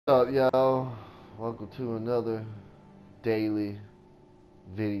Up, y'all? Welcome to another daily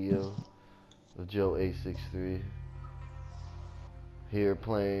video of Joe 863 here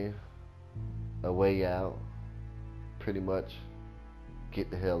playing A Way Out. Pretty much get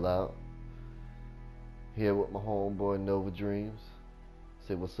the hell out. Here with my homeboy Nova Dreams.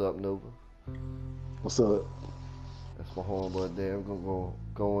 Say what's up, Nova. What's up? That's my homeboy there. We're gonna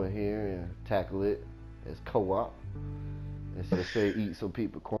go in here and tackle it as co-op. And so say eat some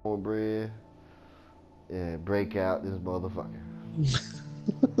people cornbread and break out this motherfucker.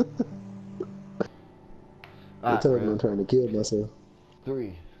 I told him I'm trying to kill myself.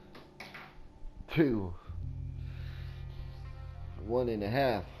 3, 2,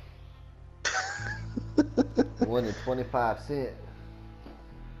 1.5. 1 and 25 cents.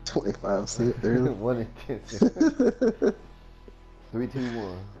 25 cents, really? 1 and 10 cents. 3, 2,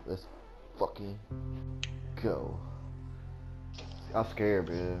 1. Let's fucking go. I'm scared,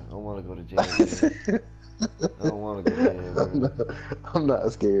 man. I don't want to go to jail, man. I don't want to go to jail, man. I'm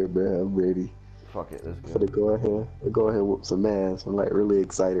not scared, man. I'm ready. Fuck it, let's go. For the go ahead and whoop some ass. I'm like really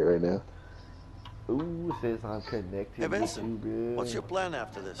excited right now. Ooh, says I'm connected Hey, Vincent, with you, man. what's your plan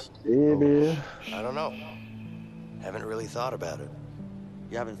after this? Yeah, man. I don't know. Haven't really thought about it.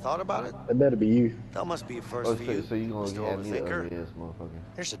 You haven't thought about it? That better be you. That must be a first Oh, for you. so you gonna Mr. have me the Overthinker? ugly ass motherfucker?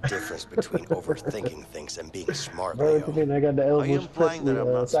 There's a difference between overthinking things and being smart, Bro, Leo. you mean I got the Are you Elvis implying Presley that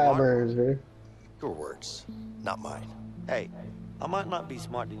I'm not smart? sideburns, man? Your words, not mine. Hey, I might not be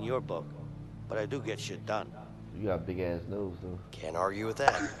smart in your book, but I do get shit done. You got a big ass nose, though. Can't argue with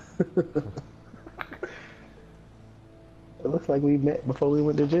that. It looks like we met before we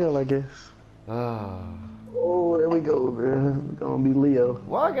went to jail, I guess. Ah. Oh, there we go, man. We're gonna be Leo.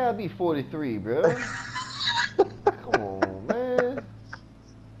 Why I gotta be 43, bro? Come on, man.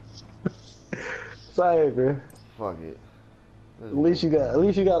 Sorry, bro. Fuck it. At least you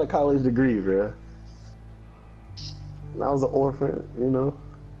got a college degree, bro. And I was an orphan, you know.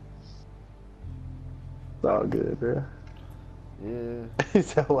 It's all good, bro. Yeah. He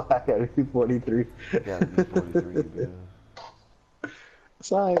said, "Well, I gotta be 43." You gotta be 43, bro.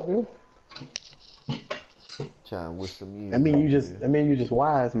 Sorry, bro. Trying with some music. I mean, you just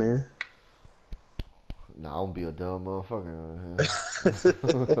wise, man. Nah, I don't be a dumb motherfucker.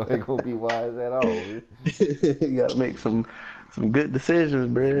 I ain't gonna be wise at all, man. You gotta make some good decisions,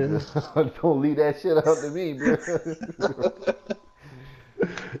 bro. Don't leave that shit up to me, bro.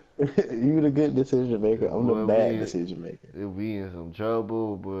 You the good decision maker. I'm the Boy, bad decision maker. We in some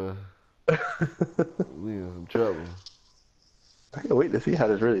trouble, boy. We in some trouble. I can't wait to see how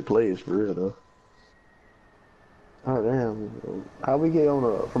this really plays for real, though. Oh damn! How we get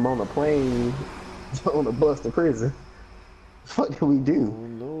from on a plane on a bus to prison? What did we I do?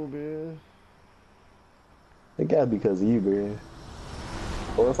 don't know, man. It gotta be because of you, bro.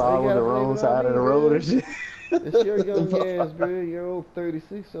 Or if I was on the wrong side of the me, road man. or shit. It's your young ass, bro. Your old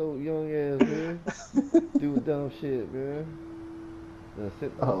 36 old young ass, man. Doing dumb shit, man.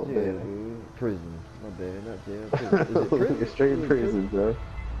 Sit Oh, jail, man. man. Prison. My bad, not jail. Prison. Is it prison? Straight prison, bro.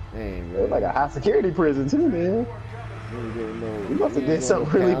 Dang, It bro. was like a high security prison too, man. You must have did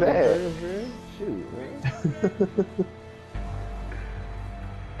something really bad. Shoot, man.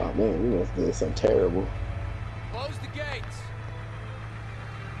 Oh man, we must have did something terrible. Close the gates.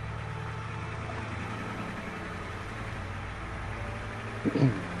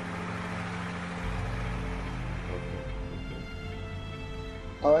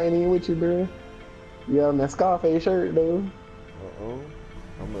 Oh, I ain't even with you, bro. You got on that Scarface shirt, though. Uh-oh.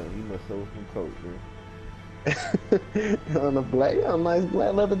 You must sold some coke, bro. On a nice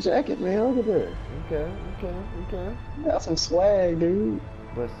black leather jacket, man. Look at that. Okay. You got some swag, dude.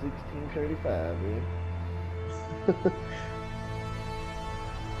 But 1635, man.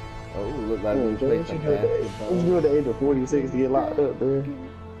 Oh, look like we played some basketball. What you do at the age of 46 to get locked up, bro?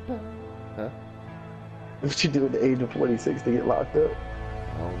 Huh? What you do at the age of 46 to get locked up?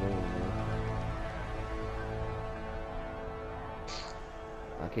 I don't know, man.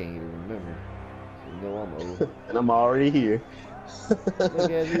 I can't even remember. You know I'm old. And I'm already here.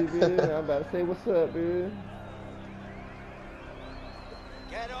 Look at you, man. I'm about to say what's up, man.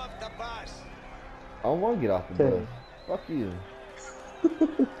 Get off the bus. I don't want to get off the bus. Fuck you.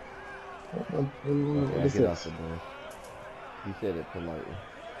 Okay, I get off the bus. He said it politely.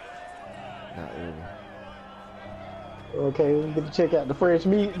 Not really. Okay, we get to check out the fresh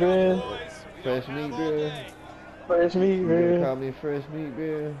meat, man. Fresh meat, bro. Fresh meat, You gonna man. call me fresh meat,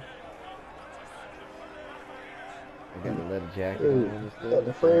 bro? I got the leather jacket on and stuff. Got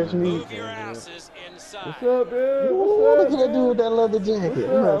the fresh meat. Move your asses inside. What's up, bro? Ooh, What's look up, at that dude bro? with that leather jacket. What's I'm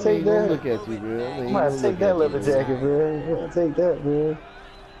gonna up? take I ain't gonna that. look at you, bro. I'm gonna take that leather jacket, bro. I'm gonna take that, bro.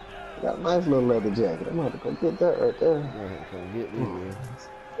 Got a nice little leather jacket. I'm gonna have to go get that right there. You gonna have to come get me, bro.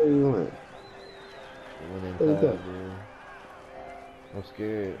 Where you went? I went Where you inside, go? bro. I'm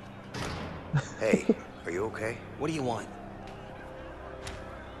scared. Hey, are you okay? What do you want?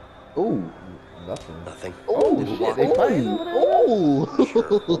 Ooh. Nothing. Nothing. Oh, shit, shit. they fighting over there?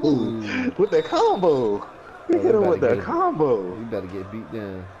 Ooh. With that combo. You they hit him about with to that get- combo. You better get beat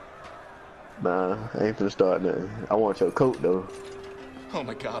down. Nah, I ain't finna start nothing. I want your coat, though. Oh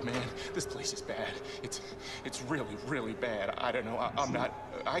my God, man, this place is bad. It's really, really bad. I don't know.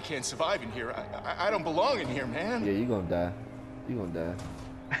 I can't survive in here. I don't belong in here, man. Yeah, you gonna die. You gonna die.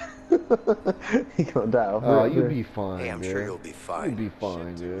 He gonna die. Oh, you be fine, Hey, I'm bro. sure you'll be fine. You be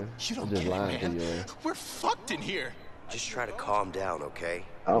fine, bro. You don't I'm get just it, lying to man. you. ass. We're fucked in here. Just try to calm down, okay?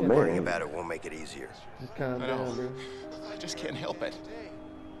 Oh, Worrying man. about it won't make it easier. Just calm I down, know. bro. I just can't help it.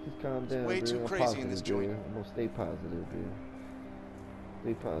 Just calm down, way bro. too I'm crazy positive, in this bro. joint. I'm gonna stay positive, bro.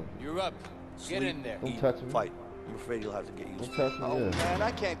 Stay positive. You're up. Get in there. Don't touch me. Fight. I'm afraid you'll have to get used Don't to it. touch me. Oh yeah. man,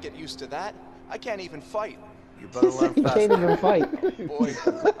 I can't get used to that. I can't even fight. You better learn He fast. can't even fight. Boy,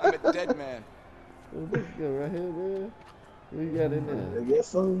 I'm a dead man. Oh, this guy right here, bro. What you got in I there? guess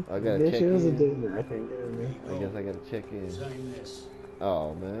so. I gotta guess check you was a in. dude. I can't get in there. I guess I gotta check in.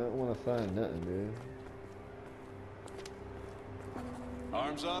 Oh man, I don't wanna sign nothing, bro.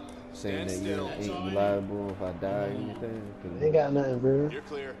 Arms up. Saying Stand that still. you ain't reliable if I die or anything. 'Cause Ain't got nothing, bro. You're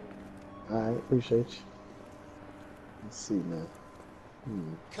clear. Alright, appreciate you. Let's see, man.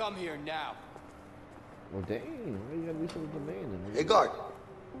 Come here now. Well, dang, why you gotta be so demanding? Man? Hey, guard.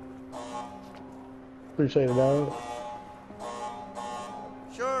 Appreciate it, dog.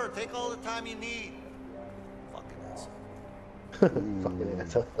 Sure, take all the time you need. Fucking asshole. Fucking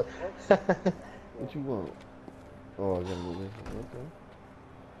asshole. What you want? Oh, I gotta move this.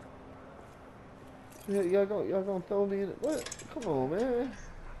 Okay. Yeah, y'all gonna throw me in it? What? Come on, man.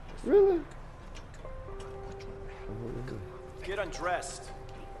 Really? Get undressed.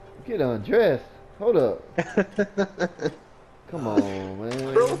 Get undressed. Hold up. Come on,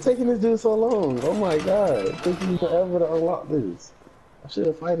 man. Bro, what's taking this dude so long? Oh my god. It took me forever to unlock this. I should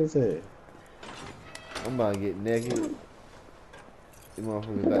have fight his head. I'm about to get naked. You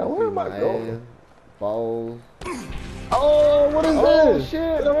motherfuckers Now, about where to see am my I going? ass, balls. Oh, what is Oh, this?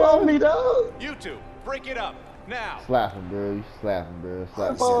 shit, Get bro. off me, dog. You two, break it up. Now. Slap him, bro. You slap him, bro.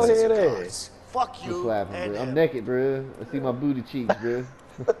 Slap him. Bald bro. head ass. Fuck You you. slap him, and bro. I'm him. naked, bro. I see my booty cheeks, bro.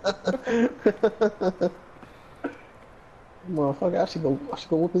 Motherfucker, I should go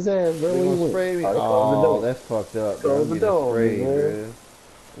whip his ass, bro. They Where you gonna went? spray me. Oh, they closed the Oh, door. that's fucked up, bro. Close I'm the getting door, sprayed, man. bro.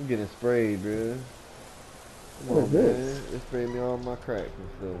 I'm getting sprayed, bro. Come What's on, this? man. They sprayed me on my cracks and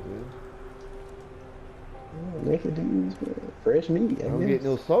stuff, man. Naked dudes, man. Fresh meat, I don't get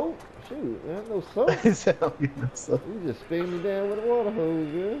no soap. Shoot, man, no soap. I don't get no soap. You just spin me down with a water hose,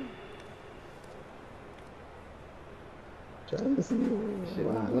 bro. Trying to see. Shit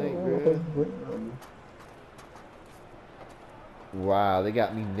won't blink, bro. Wow, they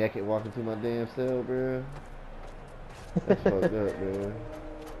got me naked walking through my damn cell, bro. That's fucked up, bro.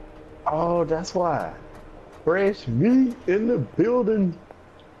 Oh, that's why. Fresh meat in the building.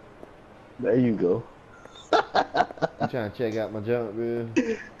 There you go. You trying to check out my junk, bro?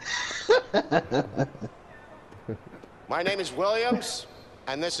 My name is Williams,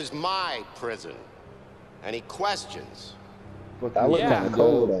 and this is my prison. Any questions? Fuck That you, look Yeah. kind of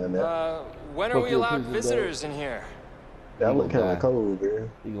cold down there. When are Fuck we your allowed prison visitors in here? That you look gonna kind of die. cold, bro.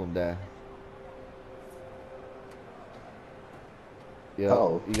 You gonna die. Yeah,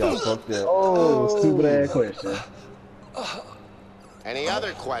 Oh. you got fucked up. Oh, stupid ass question. Any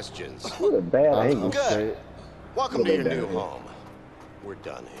other questions? What a bad I'm angle. straight. Welcome to your Good. new home. We're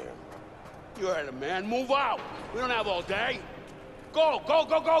done here. You heard him, man. Move out. We don't have all day. Go, go,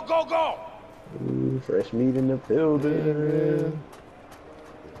 go, go, go, go. Ooh, fresh meat in the building.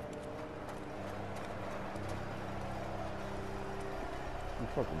 You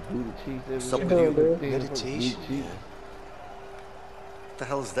fucking booty cheeks everywhere. Sup with you? Fucking fucking Meditation, booty cheeks. What the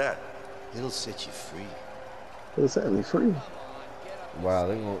hell is that? It'll set you free. It was set me free. Wow,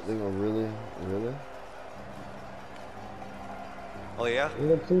 they gonna really? Oh yeah? It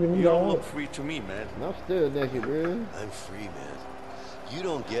looked free to me, You don't dog. look free to me, man. And I'm still naked, bro. I'm free, man. You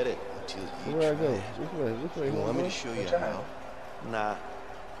don't get it until you Where I try go? it. Which way? You want me to bro? show you Try. how? Nah,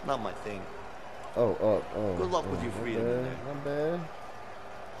 not my thing. Oh, up, oh. Good luck with oh, your my freedom bad, in there. My bad.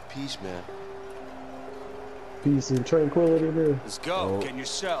 Peace, man. Peace and tranquility, bro. Let's go. Oh. Get in your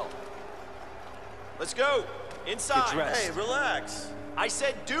cell. Let's go. Inside. Get dressed. Hey, relax. I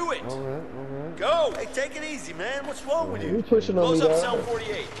said do it. All right. Go. Hey, take it easy, man. What's wrong with You you? pushing on me, Close up cell dog.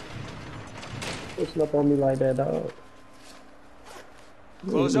 48. Pushing up on me like that, dog.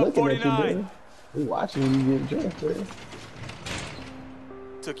 Close up 49. We watching you get dressed, man.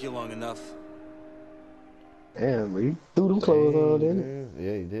 Took you long enough. Damn, he threw them clothes on, didn't he?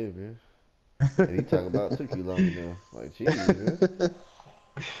 Yeah, he did, man. And he talking about took you long enough. Like, jeez, man.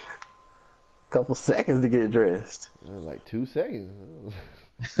 Couple seconds to get dressed. Like 2 seconds.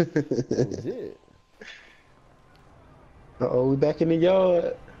 That was it. Uh-oh, we back in the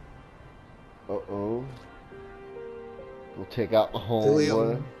yard. Uh-oh. Go check out the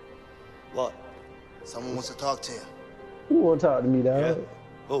homeboy. What? Someone wants to talk to you. Who want to talk to me, dog? Yeah.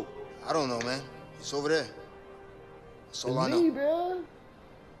 Who? I don't know, man. He's over there. That's all I It's me, know. bro.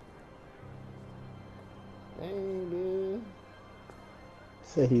 Hey, man.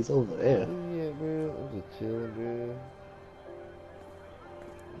 Say he's over there. Yeah, bro. I'm just chilling, bro.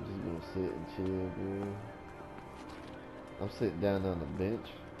 I'm just gonna sit and chill, bro. I'm sitting down on the bench.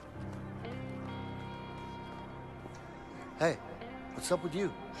 Hey, what's up with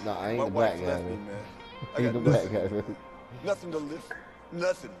you? Nah, I ain't My the black wife guy, left me, man. man. I I ain't got the black nothing. guy, bro. Nothing to live for.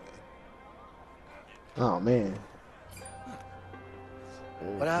 Nothing, man. Oh, man.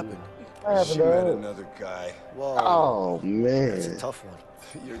 What happened? What happened, She met dog? another guy. Whoa. Oh, That's a man. tough one.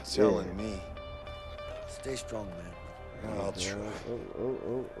 You're telling me. Stay strong, man. I'll try.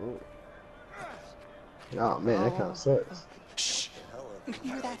 Oh. Oh, man, that kind of sucks. Shh.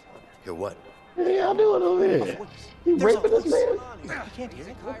 Hear what? What are y'all doing over here? You raping this man?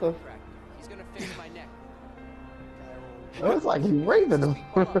 What the? He's gonna fix my neck. Oh, it's like you raping him.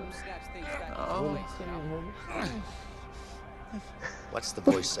 Snaps things back into place, you know? What's the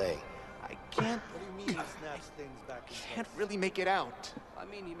voice saying? I can't. What do you mean he snaps things back in Can't really make it out. I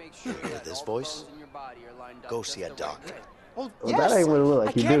mean, he makes sure that this all voice? the bones in your body are lined up Go just see a the right doctor. way. Oh, Well, that ain't what it look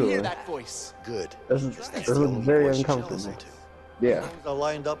like I you can't do. hear that voice. Good. This the looks only very voice you should uncomfortable. listen to. Yeah. They're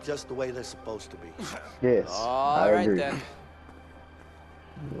lined up just the way they're supposed to be. Yes. I All right agree. then.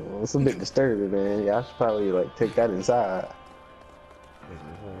 Well, it's a bit disturbing, man. Y'all should probably like take that inside.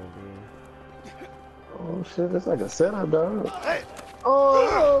 Oh shit, that's like a setup, dog. Hey,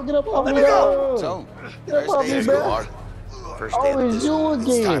 Oh, get up off me, let me dog. go. So, Get up off me, There you man. are. First Oh, day of it's this you school. It's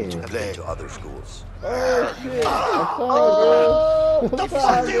time again. to compare to other schools. Oh, shit. Oh, I'm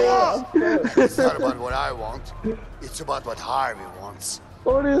sorry, bro. It's not about what I want. It's about what Harvey wants.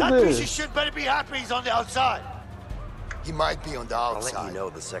 what is That piece of this? shit better be happy he's on the outside. He might be on the I'll outside, let you know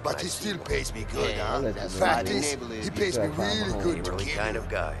the second but I he see still one. pays me good, huh? let you know. Fact I is, didn't he pays me try to find really my good home. to Really kill kind you. of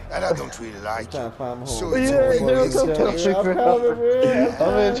guy. And I don't really like Trying you. to find my So home. it's Yeah, only dude, reason come I touch should- me, bro.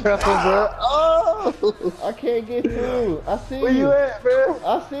 I'm in trouble, bro. Oh, I can't get through. I see where you at, bro? I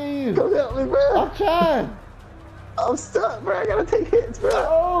see you. Come help me, bro. I'm trying. I'm stuck, bro. I gotta take hits, bro.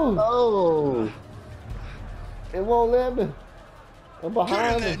 Oh, Oh. it won't let me. I'm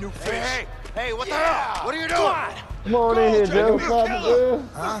behind That him. new face. Hey, what the hell? What are you doing? Come on in here, Joe. What's up, bro?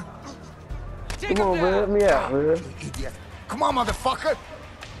 Huh? Take Come him on, bro. down. Help me out, bro. Idiot. Come on, motherfucker.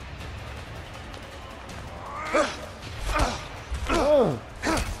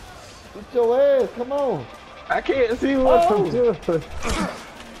 Get your ass. Come on. I can't see what Oh. I'm doing.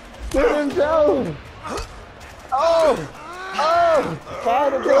 Get him down. Oh. Oh.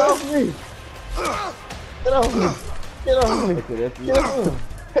 Fight it, Get off bro. me. Get off me. Get off me. Okay, that's Get off me.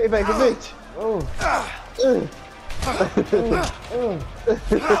 Hey, back the bitch. Oh, Oh.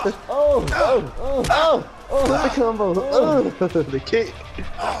 oh, Oh. Oh. The combo. Oh. The kick.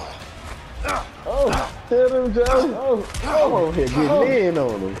 oh, Hit him, Joe. oh, I'm over here getting in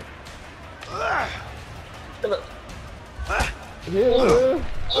on him. yeah,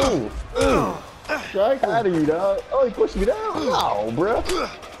 bro. Strike Out him. of you, dog. Oh, he pushed me down. No, bro.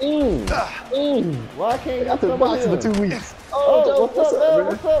 Why can't I you took come boxing in? for 2 weeks. Oh, Joe, what's up, man? bro?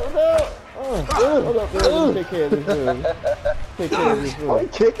 What's up, man? Hold up, man. Let me take care of this, bro. Take care of this, Oh, bro. he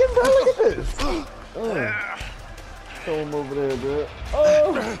kicking, bro. Look at this. Throw him over there, bro.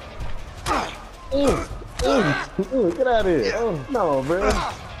 Oh, Get out of here. No, bro.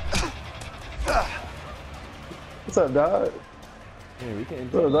 What's up, dog? man, we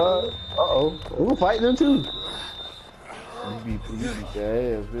can't What's up, dog? Uh-oh. We're fighting him, too. You beat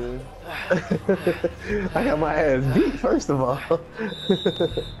your ass, man. I got my ass beat, first of all.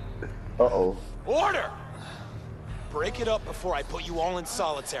 Uh-oh. Order! Break it up before I put you all in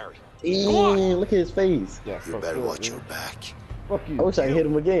solitary. Look at his face. Yeah, You fuck better up, watch man. your back. Fuck I you. wish I could hit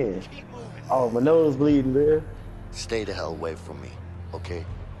him again. Oh, my nose bleeding, man. Stay the hell away from me, okay?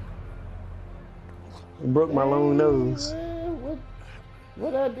 Broke my long nose. Man,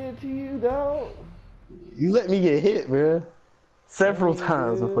 what I did to you, dog? You let me get hit, man. Several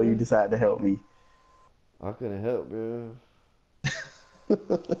times before you decided to help me. I couldn't help, bro.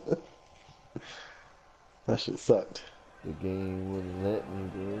 That shit sucked. The game wouldn't let me,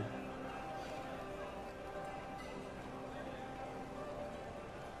 bro.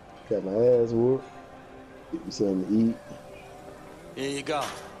 Got my ass whooped. Get me something to eat. Here you go.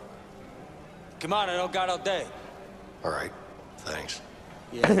 Come on, I don't got all day. All right, thanks.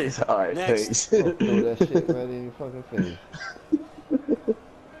 Yeah. It's alright, Next. thanks. Oh, throw that shit right in your fucking face.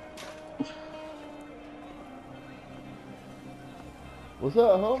 What's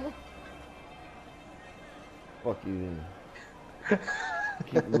up, homie? Fuck you then.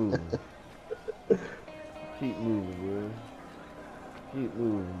 Keep moving. Keep moving, bro. Keep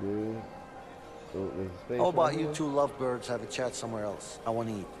moving, bro. So there's a space How about right you here? two lovebirds have a chat somewhere else? I want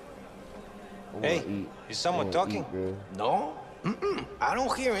to eat. I wanna Hey, eat. is someone I wanna talking? eat, bro. No? I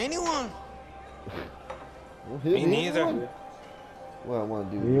don't hear anyone. Don't hit Me neither. man. What I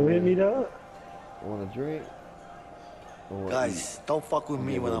want to do? You bro? hit me, dog? I want to drink. I wanna Guys, don't fuck with eat.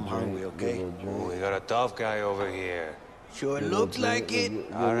 me Get a when little I'm hungry, drink, okay? get a little drink. Oh, we got a tough guy over here. Sure Get a little looks drink, like it. get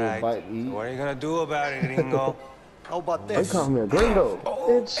a All little right. bite to eat. What are you gonna do about it, Ringo? How about They this? call me a gringo.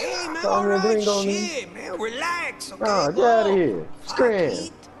 Bitch. Hey, man, Call all me a right, gringo. shit, man, relax, okay? Nah, get out of here. Scram.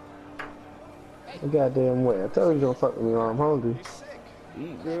 The goddamn way. I told you don't fuck with me while I'm hungry.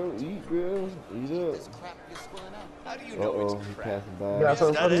 Eat, girl. Eat, girl. Eat up. How do you Uh-oh, he passing by. You got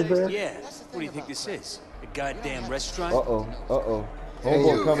something for me, bro? Yeah. What do you think this is? A goddamn restaurant? Uh-oh. Uh-oh.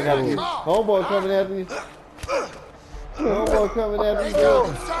 Homeboy coming after you. Homeboy coming after you. Homeboy coming after you,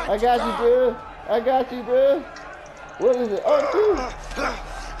 bro. I got you, bro. I got you, bro. What is it? Oh, shoot.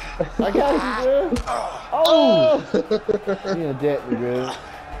 I got you, bro. Oh! You done decked me, bro.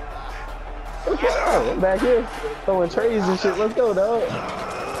 Oh, I'm back here throwing trays and shit. Let's go, dog.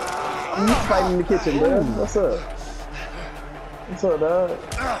 You fighting in the kitchen, bro. What's up? What's up, dog?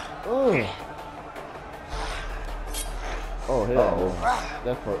 Oh, hell no.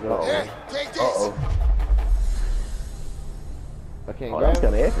 That's fucked up. Here, take this. Uh-oh. I can't Oh, grab that's it.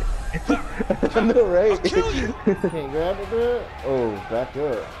 kind of epic. I know, right? Can't grab it, bro. Oh, back up.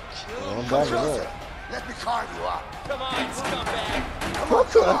 Oh, I'm backing up. Let me carve you up. Come on, scumbag. What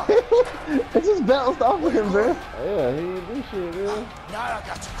the hell? It just bounced off of him, bro. Yeah, he didn't do shit, bro. Now I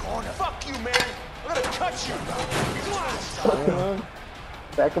got you cornered. Fuck you, man. I'm gonna cut you. Uh-huh.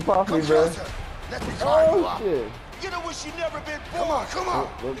 Back up off me, Come bro. closer. Let me carve you Oh, up. shit. You know wish you never been Come born. on, come on.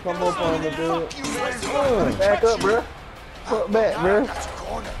 Look, come up on me, bro. Fuck you, man. Back up, bro. Fuck back, Now I bro. got you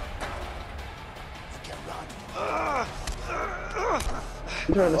cornered. You can run.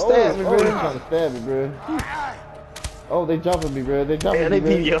 You trying to stab me, Oh, he's bro? trying to stab me, bro. Oh, they jumping me, bro. They jumping Yeah, me, they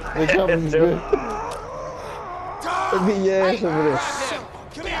beat bro. your They jumping me, ass, bro. They beat your ass over there.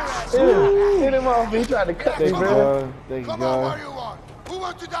 Come here, ass. Hit him off. He tried to cut me, Thank you, bro. God. Thank you, Come on, what God. do you want? Who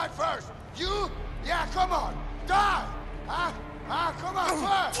wants to die first? You? Yeah, come on. Die. Huh? Huh? Come on,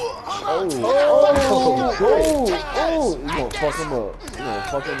 first. Come on. Oh, you gonna fuck him up. You gonna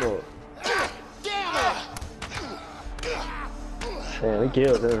fuck him up. Man, they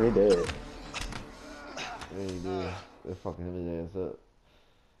killed him. He dead. Yeah, he did. They're fucking his ass up.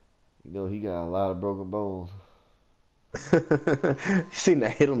 You know, he got a lot of broken bones. You seen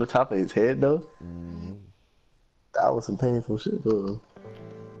that hit on the top of his head, though? Mm-hmm. That was some painful shit, though.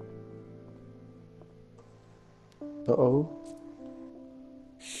 Uh-oh.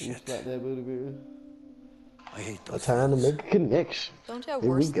 You slap that booty, baby. I hate A those. time to make a connection. Don't you have Here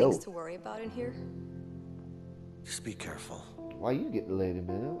we worse go. things to worry about in here? Just be careful. Why you get the lady,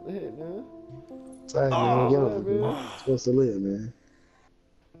 man? What the heck, man? Sorry, man. Get yeah, over bro. it. Supposed to live, man.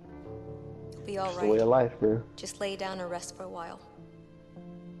 You'll be all It's the way right. of life, bro. Just lay down and rest for a while.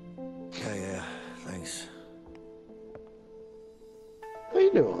 Yeah, thanks. What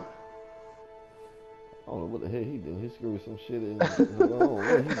you doing? I don't know what the hell he doing. He screwed some shit in. I don't know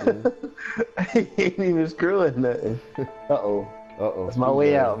what he doing. He ain't even screwing nothing. Uh-oh. Uh-oh. That's my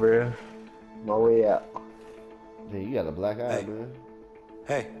way out, bro. My way out. Hey, you got a black eye, Hey. bro.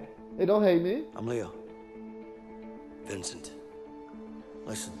 Hey, Hey, don't hate me. I'm Leo. Vincent.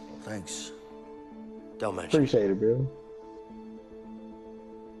 Listen, thanks. Don't mention. Appreciate it, bro.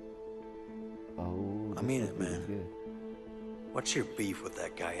 Oh, I mean it, man. Yeah. What's your beef with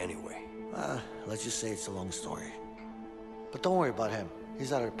that guy anyway? Let's just say it's a long story. But don't worry about him.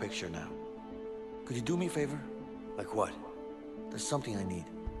 He's out of the picture now. Could you do me a favor? Like what? There's something I need.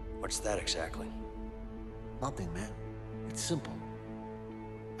 What's that exactly? Nothing, man. It's simple.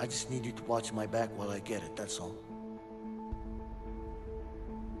 I just need you to watch my back while I get it, that's all.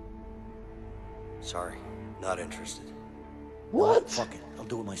 Sorry, not interested. What? Fuck it, I'll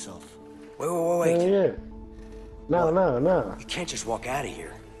do it myself. Wait. Yeah. No. You can't just walk out of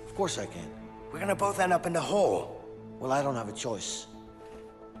here. Of course I can. We're gonna both end up in the hole. Well, I don't have a choice.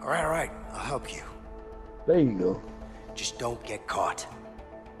 All right, I'll help you. There you go. Just don't get caught.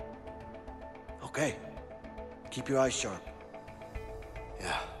 Okay. Keep your eyes sharp.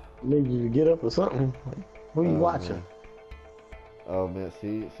 Yeah. Maybe you get up or something. Who you watching? Man. Oh man,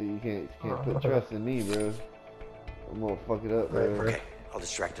 see, you can't put trust in me, bro. I'm gonna fuck it up, bro. Okay, I'll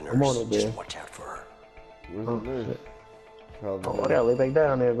distract the nurse. I'm on it, Just man. watch out for her. Where's the nurse? Call the Oh, I nurse. gotta lay back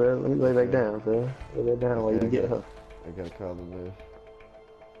down there, bro. Let me lay back down, bro. Lay back down while you get her. I gotta call the nurse.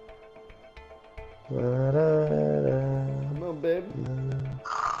 Da-da-da. Come on, baby.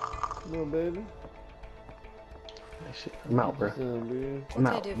 Come on, baby. Shit, I'm out, bro. What can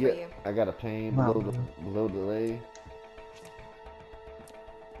I out. do for Yeah, you? I got a pain I'm out. below the leg.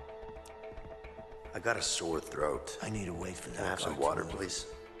 I got a sore throat. I need to wait for that. Can I have some water, please?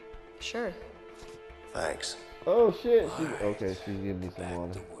 Sure. Thanks. Oh shit! Okay, she's giving me some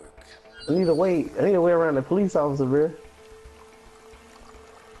water. I need to wait. I need to wait around the police officer, bro.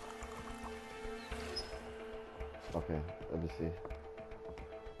 Okay, let me see.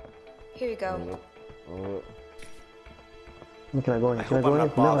 Here you go. Can I go in here? Can I hope go I'm in not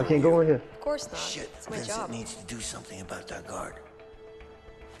here? No, I bothering can't go you. in here. Of course not. Shit, It's my Vincent job. needs to do something about that guard.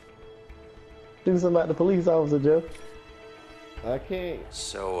 Do something about the police officer, Joe. I can't.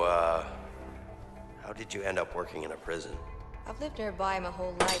 So, how did you end up working in a prison? I've lived nearby my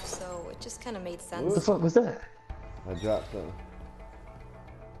whole life, so it just kind of made sense. What the fuck was that? I dropped something.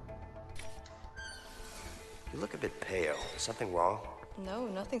 You look a bit pale. Is something wrong? No,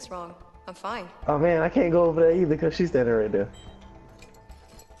 nothing's wrong. I'm fine. Oh man, I can't go over there either because she's standing right there.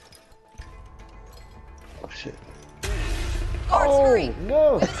 Oh shit. Oh, hurry!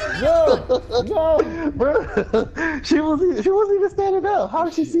 No! No! No! Bro, she wasn't even standing up. How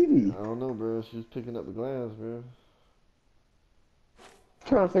did she see me? I don't know, bro. She was picking up the glass, bro.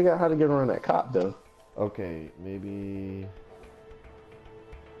 Trying to figure out how to get around that cop though. Okay, maybe.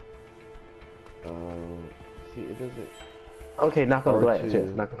 See, it doesn't. Okay, knock on the glass. R2.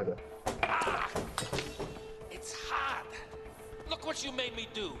 Yes, knock on the glass. It's hot. Look what you made me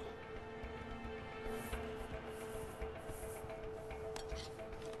do.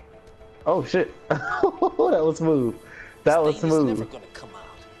 Oh shit. That was smooth. That was Stain is never smooth. gonna come out.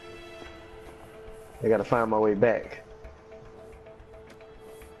 I gotta find my way back.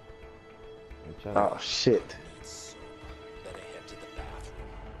 I'm trying to- Oh shit. Better head to the bathroom.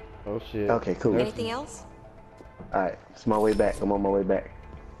 Oh shit. Okay, cool. Anything else? Alright, it's my way back. I'm on my way back.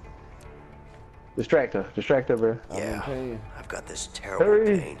 Distract her, bro. I'm in Yeah, pain. I've got this terrible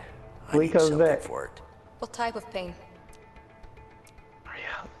Hurry. pain. I When he need comes something back. for it. What type of pain? Hurry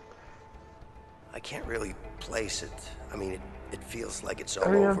up. I can't really place it. I mean, it feels like it's all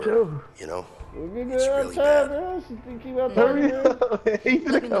Hurry up, over. Joe. You know? We're getting It's out really of time, bad. bro. She think you out Hurry there, bro. up. He's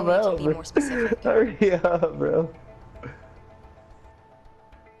gonna Let me know come when you out, can be bro. more specific. Hurry up, bro.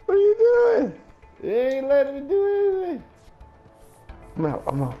 What are you doing? You ain't letting me do anything. I'm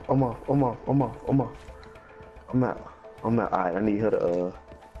out. Alright, I need her to,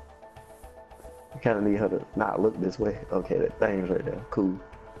 I kinda need her to not look this way. Okay, that thing's right there. Cool.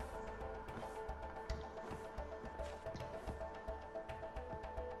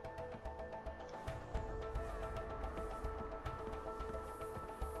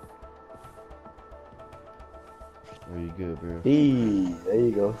 Oh, you good, bro? Eee, there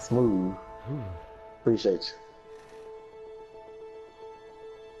you go. Smooth. Appreciate you.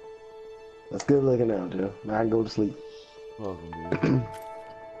 That's good looking out, Joe. Now I can go to sleep. Welcome, dude.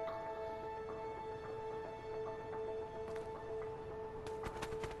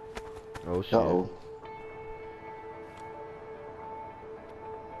 Oh shit. Uh-oh.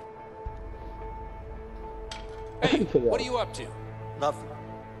 Hey, what are you up to? Nothing.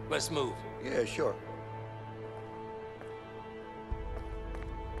 Let's move. Yeah, sure.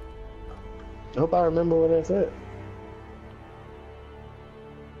 I hope I remember what I said.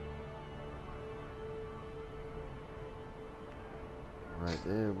 Right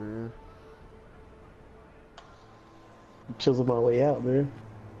there, bro. Chisel my way out, man.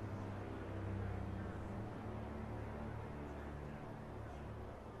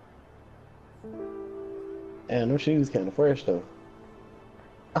 And those shoes kind of fresh though.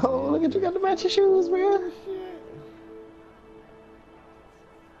 Oh, look at you got the matching shoes, man.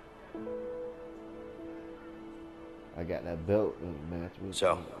 I got that belt that match with.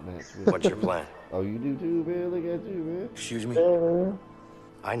 So, match with. what's your plan? Oh, you do too, man. Look at you, man. Excuse me? Yeah, man.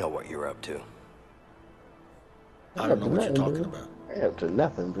 I know what you're up to. I don't know what you're talking about. I ain't up to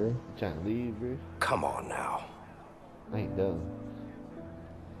nothing, bro. You trying to leave, bro? Come on now. I ain't done.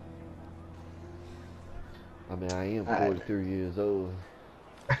 I mean, I am Alright. 43 years old.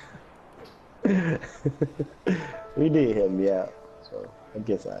 You did help me out, so I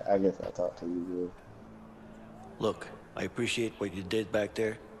guess I talked to you, bro. Look, I appreciate what you did back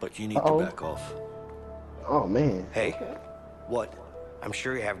there, but you need Uh-oh. to back off. Oh man. Hey, What? I'm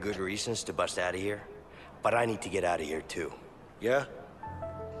sure you have good reasons to bust out of here, but I need to get out of here too. Yeah?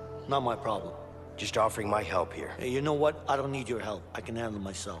 Not my problem. Just offering my help here. Hey, you know what? I don't need your help. I can handle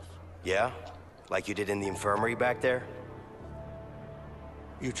myself. Yeah? Like you did in the infirmary back there?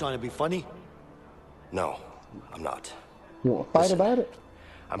 You trying to be funny? No, I'm not. You want to fight about it?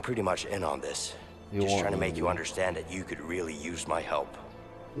 I'm pretty much in on this. Just trying to make you understand that you could really use my help.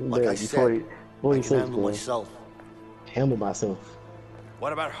 Like I said, I can handle myself. Handle myself.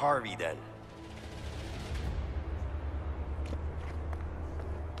 What about Harvey then?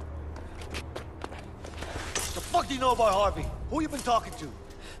 The fuck do you know about Harvey? Who you been talking to?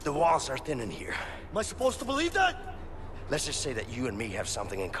 The walls are thin in here. Am I supposed to believe that? Let's just say that you and me have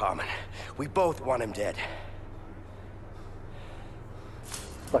something in common. We both want him dead.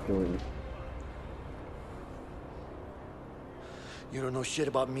 Fucking with me. You don't know shit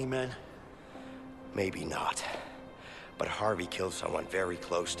about me, man. Maybe not. But Harvey killed someone very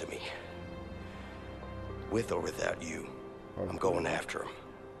close to me. With or without you, I'm going after him.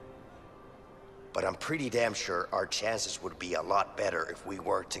 But I'm pretty damn sure our chances would be a lot better if we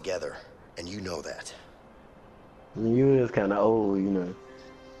worked together. And you know that. I mean, you is kind of old, you know.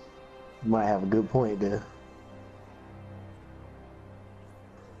 You might have a good point there.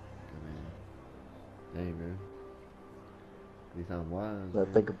 Hey, man. At least I'm wise.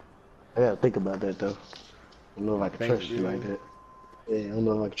 I gotta think about that though. I don't know if I can trust you like that. Yeah, I don't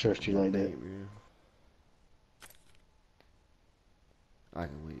know if I can trust you like that. Wait, man. I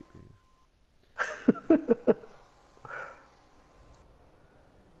can wait, man.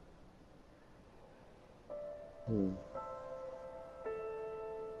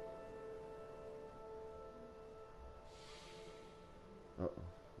 Uh-oh.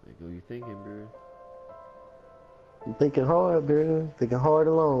 There go you thinking, bro. I'm thinking hard, bro. Thinking hard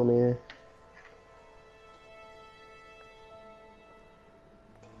alone, man.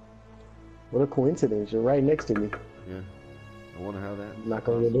 What a coincidence. You're right next to me. Yeah. I wonder how that. Knock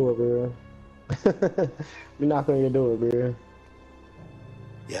on your door, bro. You knock on your door, bro.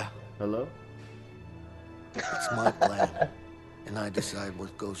 Yeah. Hello? It's my plan. And I decide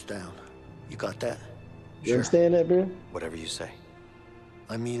what goes down. You got that? You understand that, bro? Whatever you say.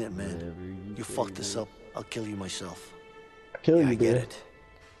 I mean it, man. You fuck this up, I'll kill you myself. Kill you, I get bro. it.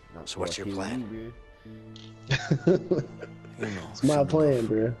 So what's your plan? You know. It's my plan,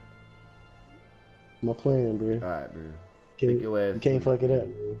 bro. My plan, bro. Alright, bro. Take your ass. You can't fuck it up,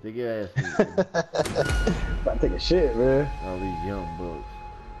 bro. Take your ass. About to take a shit, bro. All these young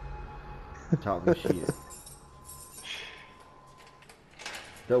bucks talking shit.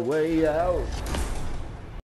 The way out.